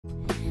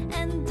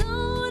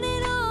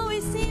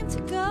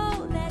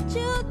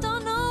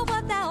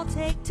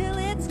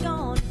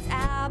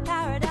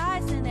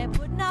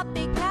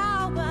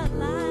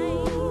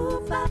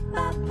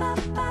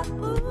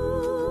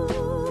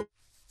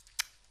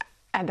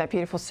And that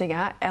beautiful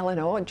singer,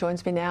 Eleanor,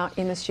 joins me now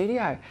in the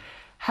studio.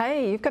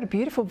 Hey, you've got a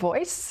beautiful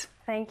voice.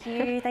 Thank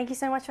you. Thank you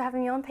so much for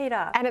having me on,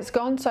 Peta. And it's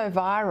gone so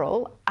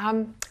viral.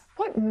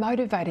 What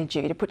motivated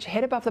you to put your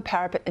head above the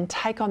parapet and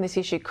take on this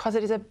issue? Because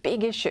it is a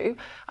big issue.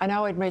 I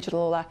know in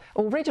regional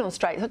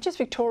Australia, not just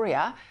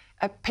Victoria,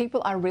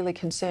 people are really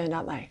concerned,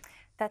 aren't they?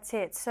 That's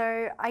it.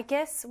 So I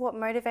guess what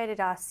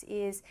motivated us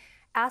is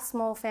our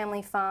small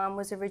family farm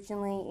was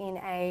originally in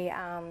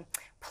a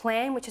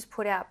plan which was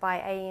put out by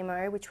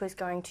AEMO, which was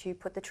going to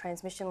put the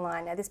transmission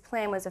line. Now, this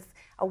plan was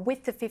a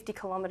width of 50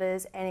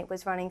 kilometres and it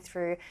was running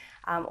through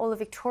all of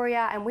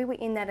Victoria, and we were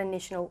in that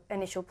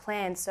initial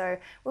plan. So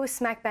we were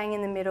smack bang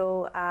in the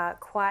middle,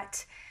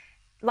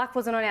 luck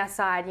wasn't on our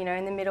side, you know.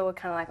 In the middle, we're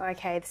kind of like,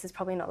 okay, this is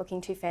probably not looking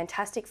too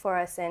fantastic for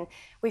us, and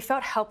we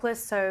felt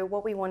helpless. So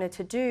what we wanted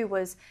to do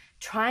was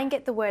try and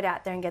get the word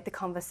out there and get the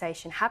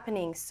conversation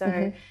happening.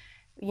 So,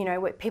 you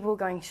know, people were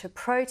going to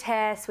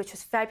protest, which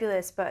was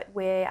fabulous, but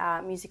we're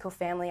a musical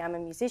family. I'm a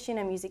musician,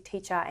 a music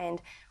teacher,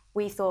 and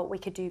we thought we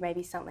could do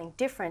maybe something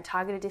different,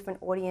 target a different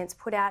audience,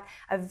 put out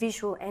a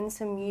visual and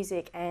some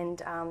music,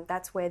 and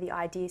that's where the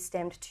idea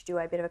stemmed to do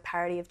a bit of a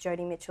parody of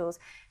Joni Mitchell's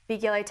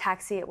Big Yellow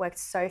Taxi. It worked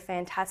so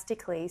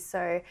fantastically.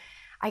 So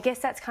I guess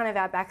that's kind of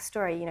our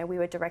backstory. You know, we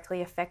were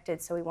directly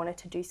affected, so we wanted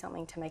to do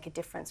something to make a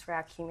difference for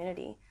our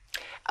community.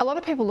 A lot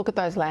of people look at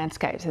those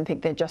landscapes and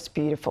think they're just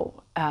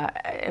beautiful.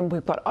 And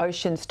we've got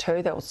oceans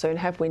too that will soon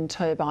have wind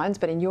turbines,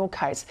 but in your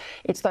case,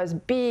 it's those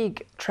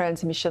big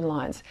transmission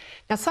lines.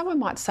 Now, someone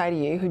might say to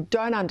you who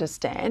don't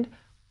understand,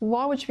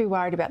 why would you be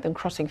worried about them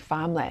crossing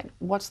farmland?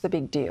 What's the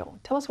big deal?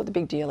 Tell us what the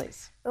big deal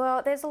is.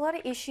 Well, there's a lot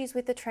of issues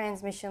with the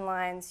transmission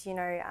lines. You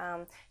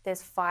know,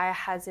 there's fire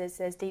hazards,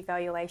 there's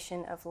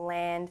devaluation of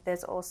land,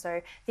 there's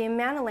also the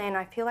amount of land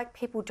I feel like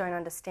people don't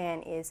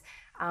understand is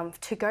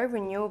to go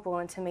renewable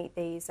and to meet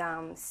these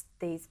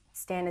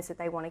standards that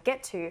they want to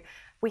get to,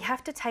 we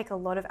have to take a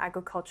lot of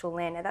agricultural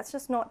land. Now, that's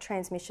just not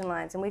transmission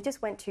lines. And we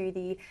just went to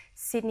the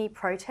Sydney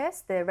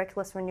protest, the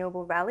Reckless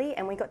Renewable Rally,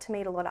 and we got to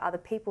meet a lot of other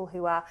people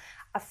who are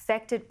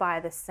affected by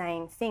the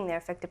same thing. They're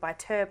affected by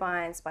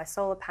turbines, by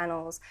solar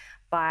panels,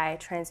 by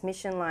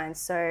transmission lines.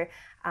 So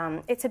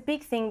it's a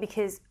big thing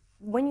because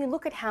when you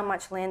look at how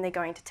much land they're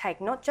going to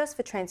take, not just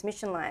for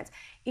transmission lines,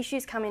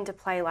 issues come into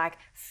play like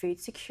food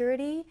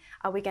security.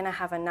 Are we going to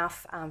have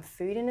enough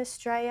food in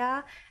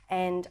Australia?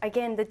 And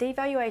again, the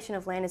devaluation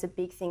of land is a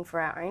big thing for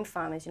our own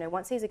farmers. You know,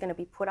 once these are going to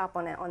be put up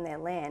on their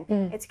land,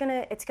 it's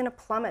going to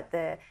plummet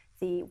the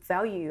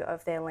value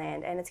of their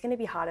land, and it's going to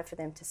be harder for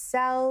them to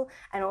sell.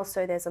 And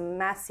also, there's a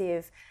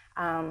massive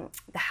the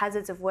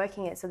hazards of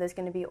working it, so there's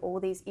going to be all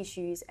these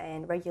issues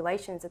and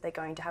regulations that they're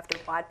going to have to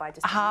abide by.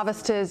 Just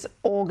harvesters,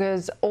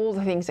 augers, all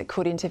the things that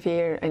could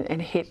interfere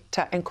and hit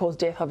and cause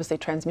death, obviously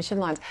transmission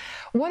lines.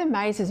 What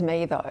amazes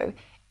me though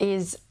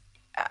is,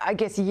 I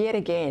guess yet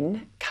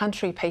again,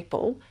 country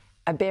people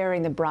are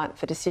bearing the brunt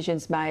for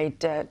decisions made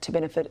to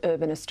benefit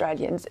urban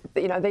Australians.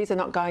 You know, these are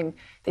not going,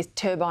 these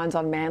turbines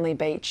on Manly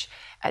Beach,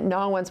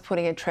 no one's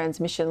putting a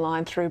transmission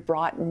line through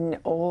Brighton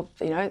or,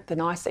 you know, the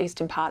nice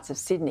eastern parts of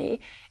Sydney.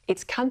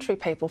 It's country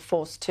people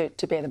forced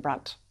to bear the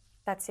brunt.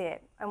 That's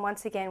it. And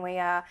once again, we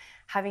are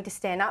having to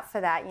stand up for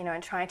that, you know,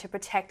 and trying to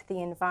protect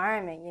the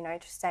environment, you know,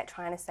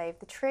 trying to save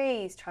the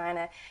trees, trying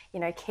to,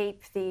 you know,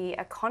 keep the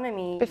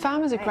economy. But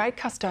farmers are great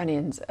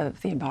custodians of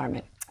the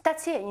environment.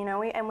 That's it, you know,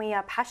 we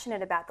are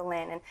passionate about the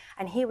land,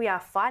 and here we are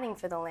fighting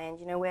for the land.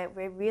 You know,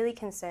 we're really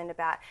concerned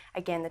about,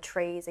 again, the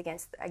trees,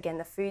 again,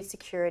 the food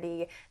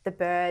security, the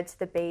birds,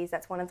 the bees.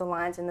 That's one of the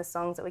lines in the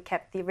songs that we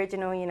kept the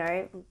original, you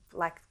know,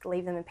 like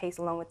leave them in peace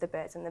along with the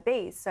birds and the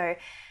bees. So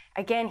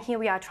again, here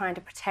we are trying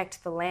to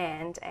protect the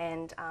land,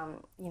 and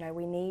you know,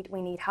 we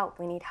need help.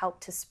 We need help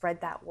to spread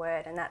that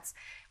word, and that's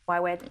why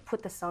we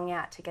put the song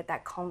out, to get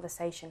that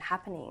conversation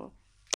happening.